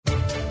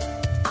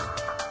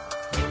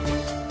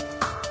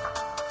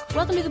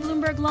Welcome to the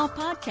Bloomberg Law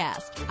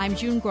Podcast. I'm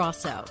June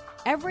Grosso.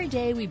 Every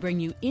day we bring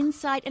you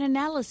insight and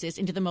analysis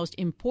into the most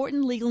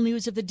important legal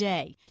news of the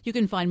day. You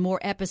can find more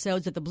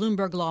episodes of the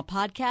Bloomberg Law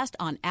Podcast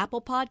on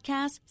Apple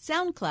Podcasts,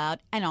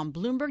 SoundCloud, and on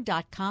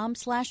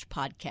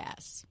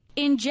Bloomberg.com/podcasts.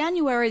 In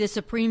January, the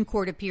Supreme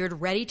Court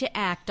appeared ready to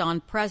act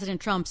on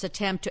President Trump's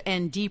attempt to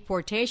end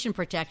deportation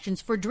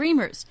protections for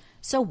Dreamers.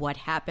 So what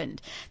happened?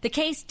 The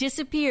case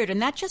disappeared,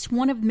 and that's just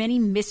one of many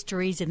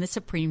mysteries in the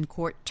Supreme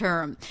Court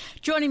term.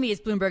 Joining me is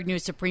Bloomberg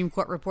News Supreme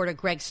Court reporter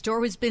Greg Storr,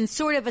 who's been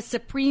sort of a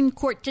Supreme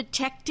Court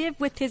detective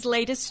with his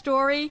latest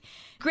story.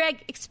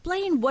 Greg,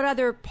 explain what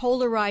other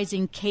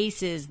polarizing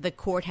cases the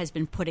court has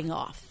been putting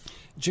off.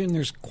 June,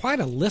 there's quite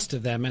a list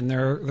of them, and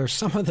they're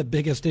some of the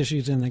biggest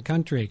issues in the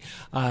country.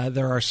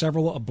 There are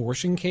several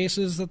abortion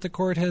cases that the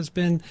court has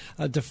been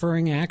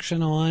deferring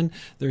action on.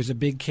 There's a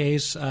big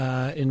case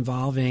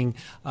involving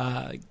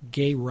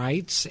gay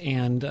rights,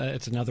 and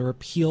it's another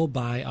appeal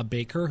by a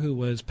baker who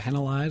was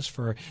penalized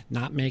for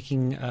not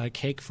making a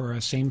cake for a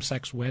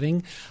same-sex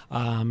wedding,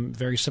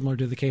 very similar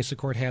to the case the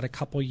court had a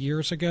couple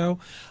years ago.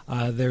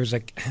 There's a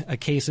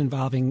case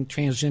involving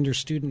transgender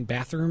student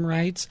bathroom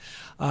rights.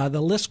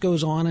 The list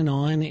goes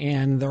on,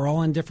 and they're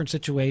all in different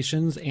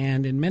situations,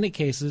 and in many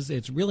cases,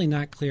 it's really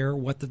not clear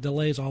what the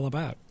delay is all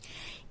about.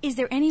 Is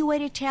there any way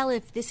to tell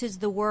if this is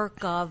the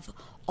work of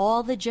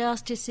all the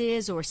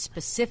justices or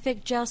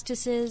specific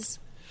justices?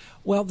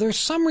 Well, there's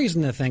some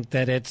reason to think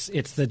that it's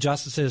the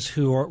justices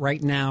who are,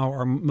 right now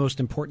are most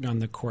important on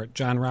the court,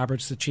 John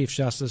Roberts, the Chief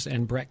Justice,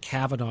 and Brett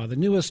Kavanaugh, the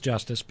newest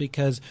justice,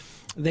 because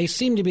they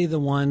seem to be the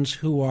ones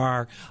who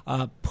are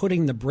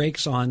putting the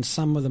brakes on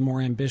some of the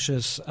more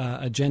ambitious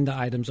agenda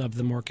items of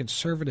the more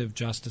conservative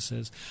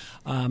justices.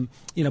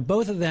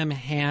 Both of them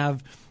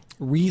have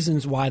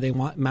reasons why they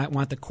might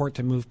want the court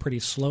to move pretty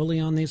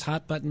slowly on these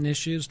hot-button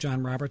issues.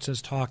 John Roberts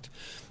has talked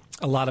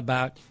a lot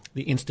about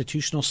the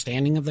institutional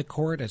standing of the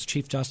court. As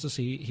Chief Justice,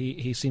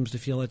 he seems to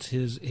feel it's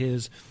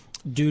his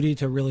duty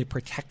to really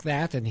protect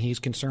that, and he's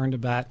concerned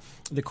about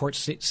the court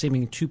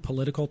seeming too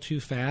political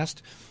too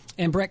fast.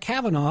 And Brett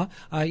Kavanaugh,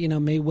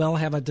 may well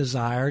have a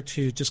desire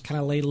to just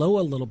kind of lay low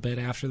a little bit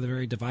after the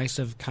very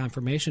divisive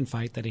confirmation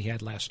fight that he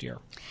had last year.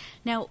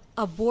 Now,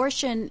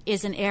 abortion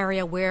is an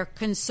area where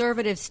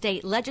conservative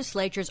state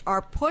legislatures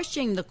are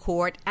pushing the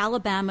court.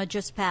 Alabama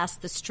just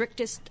passed the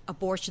strictest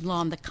abortion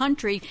law in the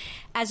country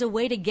as a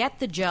way to get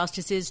the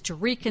justices to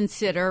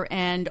reconsider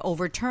and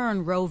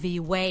overturn Roe v.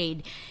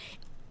 Wade.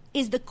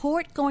 Is the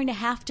court going to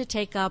have to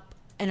take up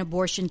an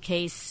abortion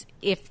case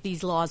if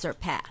these laws are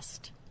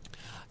passed?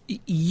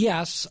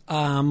 Yes,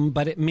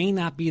 but it may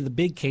not be the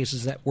big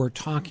cases that we're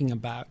talking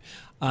about.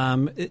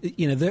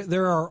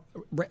 There are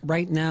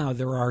right now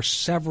there are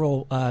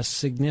several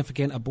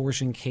significant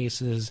abortion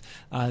cases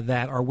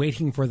that are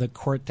waiting for the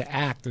court to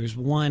act. There's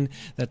one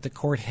that the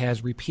court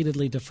has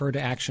repeatedly deferred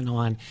action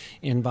on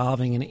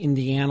involving an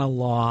Indiana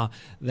law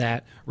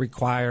that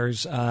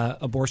requires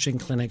abortion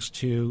clinics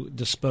to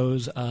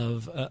dispose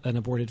of an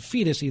aborted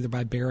fetus either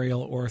by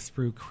burial or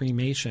through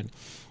cremation.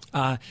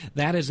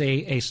 That is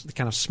a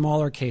kind of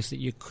smaller case that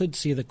you could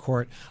see the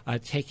court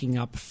taking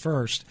up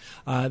first.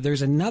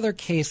 There's another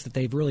case that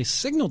they've really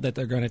signaled that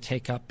they're going to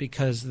take up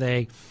because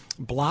they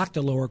blocked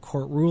a lower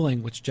court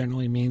ruling, which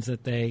generally means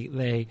that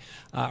they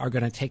are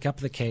going to take up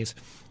the case.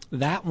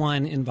 That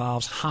one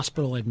involves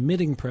hospital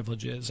admitting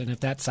privileges, and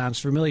if that sounds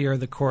familiar,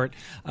 the court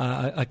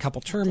a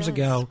couple terms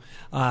ago,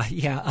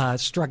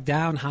 struck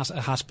down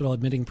hospital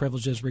admitting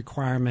privileges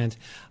requirement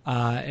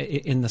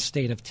in the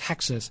state of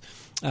Texas.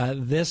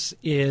 This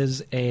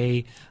is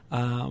a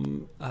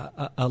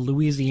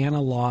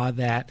Louisiana law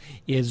that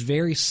is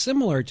very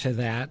similar to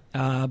that,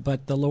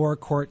 but the lower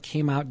court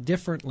came out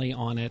differently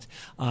on it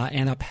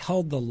and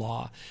upheld the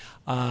law.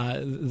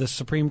 The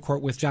Supreme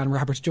Court, with John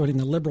Roberts joining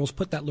the liberals,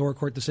 put that lower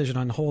court decision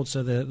on hold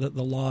so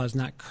the law is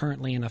not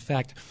currently in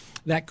effect.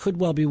 That could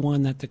well be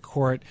one that the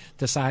court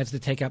decides to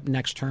take up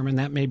next term, and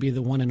that may be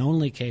the one and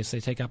only case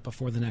they take up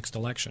before the next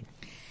election.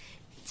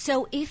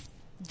 So if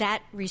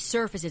that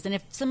resurfaces, and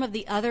if some of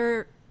the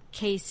other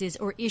cases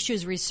or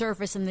issues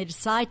resurface and they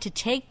decide to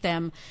take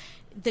them,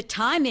 the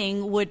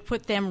timing would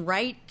put them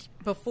right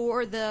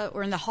before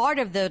or in the heart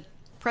of the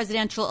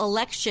presidential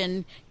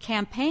election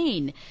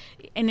campaign.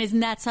 And isn't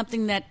that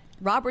something that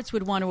Roberts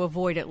would want to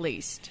avoid at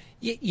least?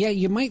 Yeah,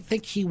 you might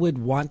think he would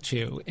want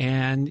to.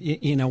 And,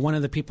 one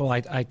of the people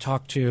I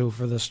talked to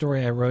for the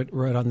story I wrote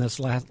on this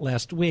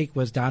last week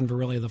was Don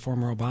Verrilli, the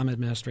former Obama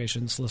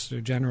administration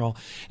Solicitor General.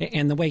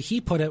 And the way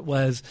he put it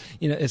was,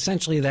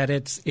 essentially that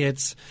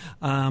it's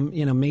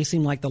may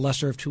seem like the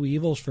lesser of two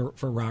evils for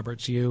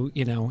Roberts.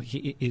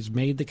 He's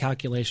made the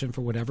calculation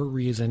for whatever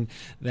reason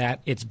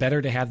that it's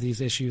better to have these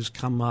issues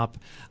come up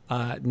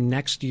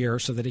next year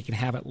so that he can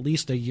have at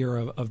least a year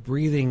of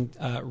breathing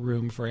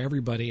room for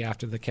everybody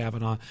after the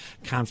Kavanaugh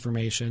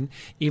confirmation,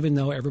 even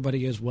though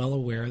everybody is well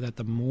aware that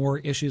the more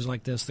issues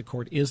like this the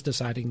court is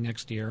deciding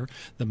next year,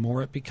 the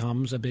more it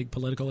becomes a big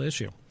political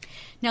issue.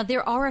 Now,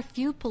 there are a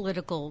few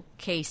political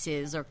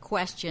cases or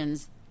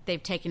questions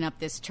they've taken up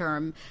this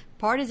term: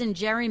 partisan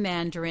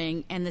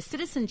gerrymandering and the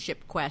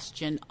citizenship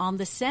question on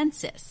the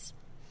census.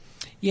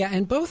 Yeah,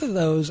 and both of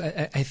those,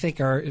 I think,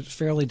 are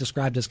fairly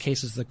described as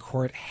cases the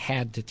court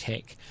had to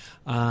take.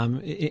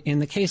 In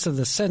the case of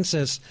the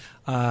census,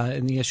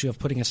 in the issue of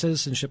putting a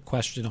citizenship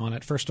question on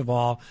it, first of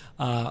all,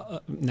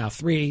 now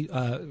 3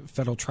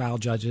 federal trial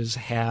judges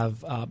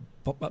have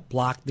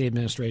blocked the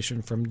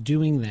administration from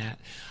doing that.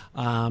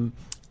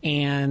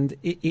 And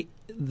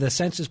the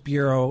Census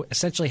Bureau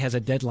essentially has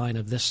a deadline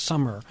of this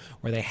summer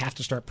where they have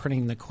to start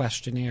printing the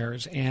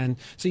questionnaires. And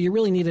so you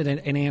really needed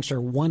an answer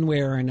one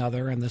way or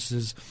another, and this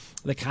is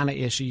the kind of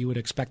issue you would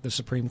expect the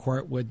Supreme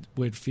Court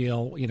would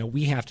feel,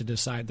 we have to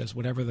decide this,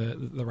 whatever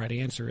the right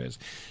answer is.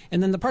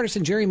 And then the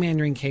partisan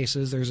gerrymandering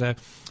cases, there's a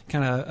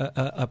kind of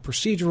a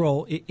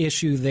procedural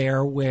issue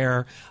there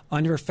where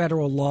under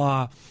federal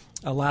law,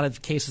 a lot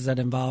of cases that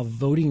involve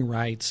voting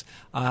rights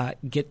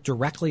get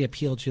directly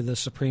appealed to the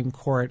Supreme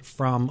Court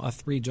from a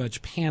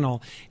 3-judge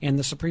panel, and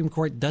the Supreme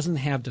Court doesn't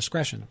have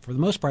discretion. For the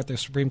most part, the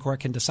Supreme Court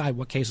can decide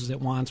what cases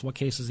it wants, what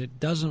cases it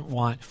doesn't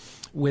want.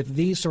 With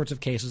these sorts of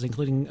cases,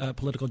 including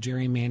political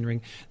gerrymandering,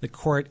 the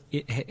court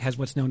has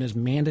what's known as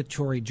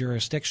mandatory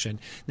jurisdiction.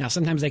 Now,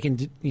 sometimes they can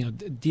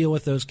deal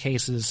with those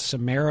cases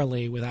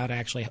summarily without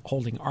actually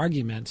holding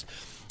arguments.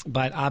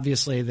 But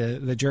obviously,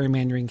 the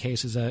gerrymandering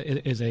case is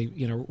a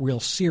real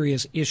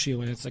serious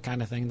issue, and it's the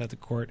kind of thing that the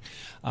court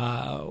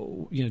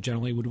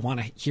generally would want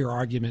to hear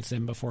arguments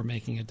in before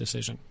making a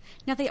decision.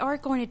 Now, they are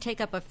going to take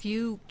up a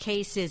few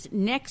cases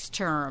next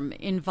term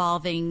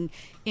involving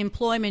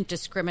employment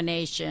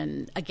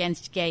discrimination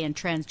against gay and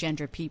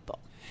transgender people.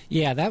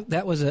 Yeah,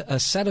 that was a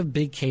set of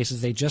big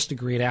cases they just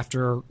agreed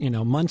after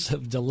months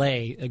of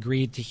delay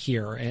agreed to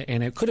hear,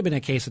 and it could have been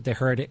a case that they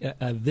heard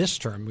this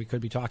term. We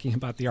could be talking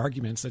about the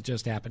arguments that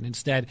just happened.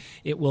 Instead,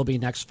 it will be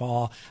next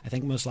fall, I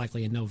think most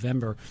likely in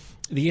November.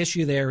 The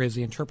issue there is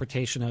the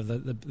interpretation of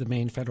the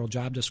main federal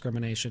job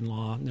discrimination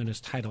law known as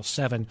Title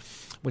VII,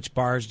 which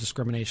bars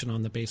discrimination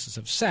on the basis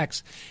of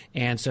sex.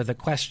 And so the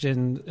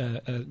question,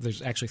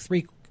 there's actually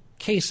 3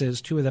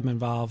 cases. 2 of them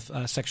involve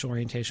sexual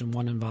orientation,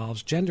 1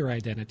 involves gender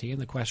identity,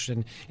 and the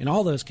question in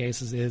all those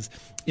cases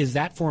is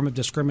that form of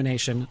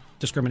discrimination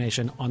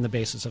on the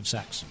basis of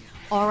sex?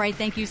 All right,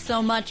 thank you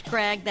so much,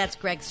 Greg. That's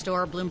Greg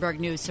Stohr, Bloomberg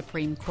News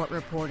Supreme Court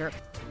reporter.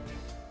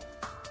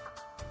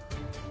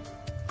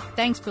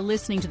 Thanks for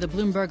listening to the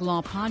Bloomberg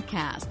Law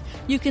Podcast.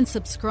 You can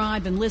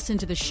subscribe and listen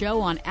to the show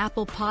on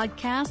Apple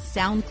Podcasts,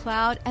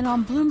 SoundCloud, and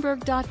on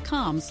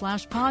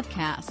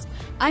Bloomberg.com/podcast.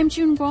 I'm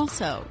June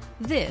Grosso.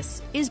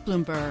 This is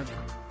Bloomberg.